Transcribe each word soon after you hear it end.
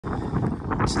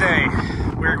Today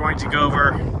we're going to go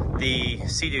over the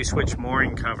Sea-Doo switch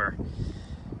mooring cover.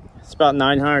 It's about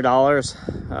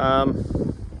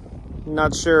 $900.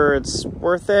 Not sure it's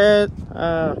worth it.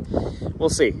 We'll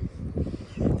see.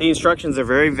 The instructions are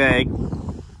very vague.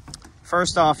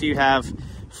 First off, you have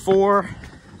 4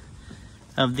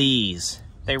 of these.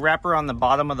 They wrap around the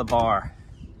bottom of the bar.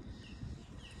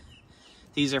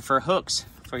 These are for hooks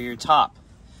for your top.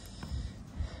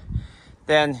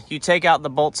 Then you take out the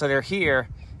bolts that are here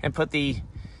and put the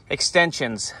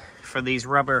extensions for these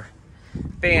rubber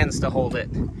bands to hold it.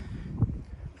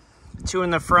 2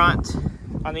 in the front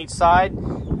on each side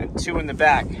and 2 in the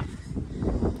back.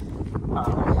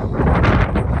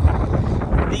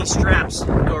 These straps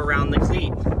go around the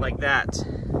cleat like that.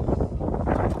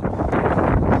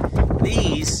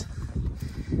 These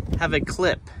have a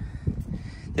clip.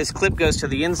 This clip goes to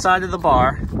the inside of the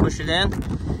bar, push it in,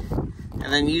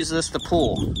 and then use this to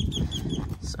pull.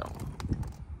 So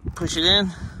push it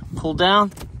in, pull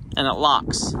down, and it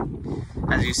locks.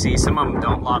 As you see, some of them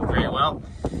don't lock very well.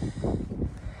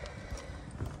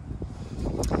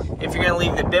 If you're gonna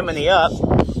leave the bimini up,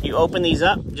 you open these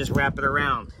up, just wrap it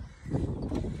around.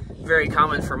 Very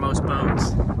common for most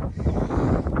boats.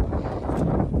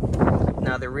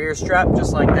 Now the rear strap,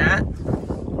 just like that,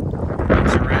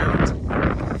 wraps around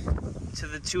to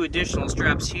the 2 additional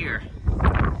straps here.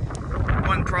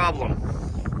 One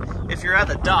problem: if you're at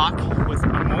the dock with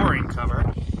a mooring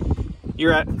cover,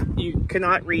 you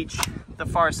cannot reach the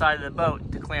far side of the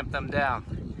boat to clamp them down.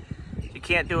 You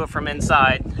can't do it from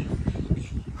inside.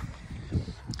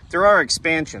 There are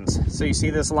expansions. So you see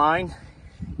this line?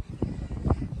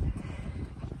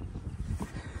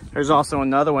 There's also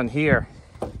another one here.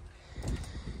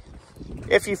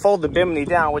 If you fold the bimini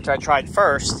down, which I tried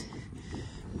first,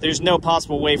 there's no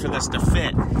possible way for this to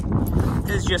fit.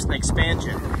 This is just an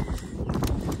expansion.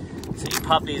 So you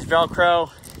pop these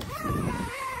Velcro,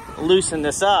 loosen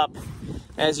this up.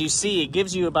 As you see, it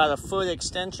gives you about a foot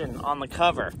extension on the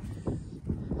cover.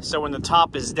 So when the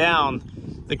top is down,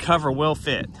 the cover will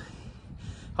fit.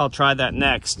 I'll try that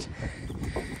next.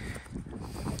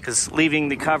 Because leaving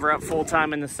the cover up full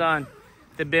time in the sun,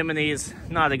 the bimini is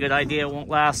not a good idea. It won't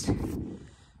last.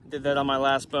 Did that on my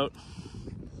last boat.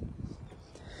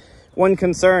 One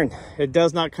concern: it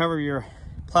does not cover your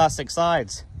plastic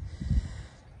sides.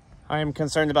 I am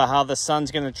concerned about how the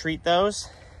sun's going to treat those.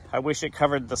 I wish it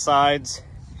covered the sides.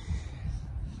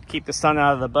 Keep the sun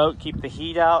out of the boat, keep the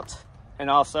heat out, and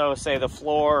also say the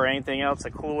floor or anything else,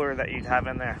 a cooler that you'd have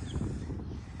in there.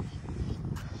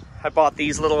 I bought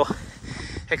these little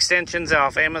extensions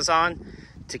off Amazon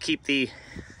to keep the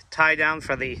tie down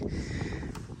for the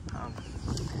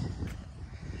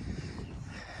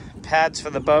pads for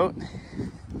the boat.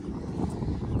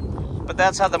 But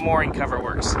that's how the mooring cover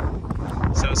works.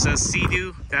 So it says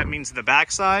Sea-Doo, that means the back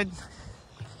side.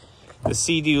 The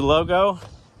Sea-Doo logo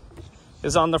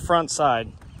is on the front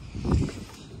side.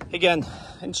 Again,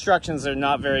 instructions are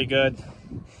not very good.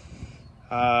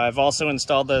 I've also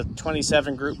installed the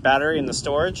 27 group battery in the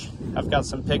storage. I've got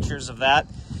some pictures of that,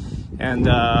 and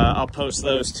I'll post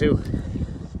those too.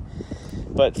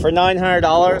 But for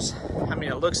 $900, I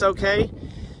mean, it looks okay.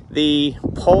 The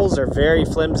poles are very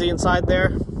flimsy inside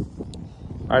there.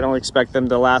 I don't expect them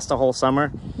to last a whole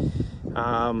summer.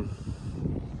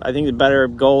 I think the better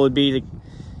goal would be to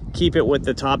keep it with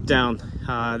the top down.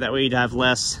 That way you'd have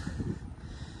less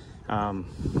bow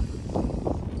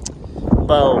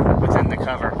within the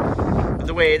cover. But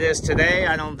the way it is today,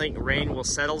 I don't think rain will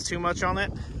settle too much on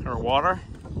it, or water.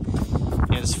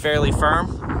 It's fairly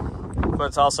firm, but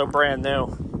it's also brand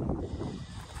new.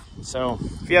 So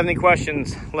if you have any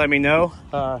questions, let me know.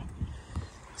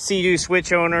 Sea-Doo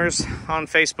Switch Owners on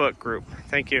Facebook group.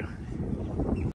 Thank you.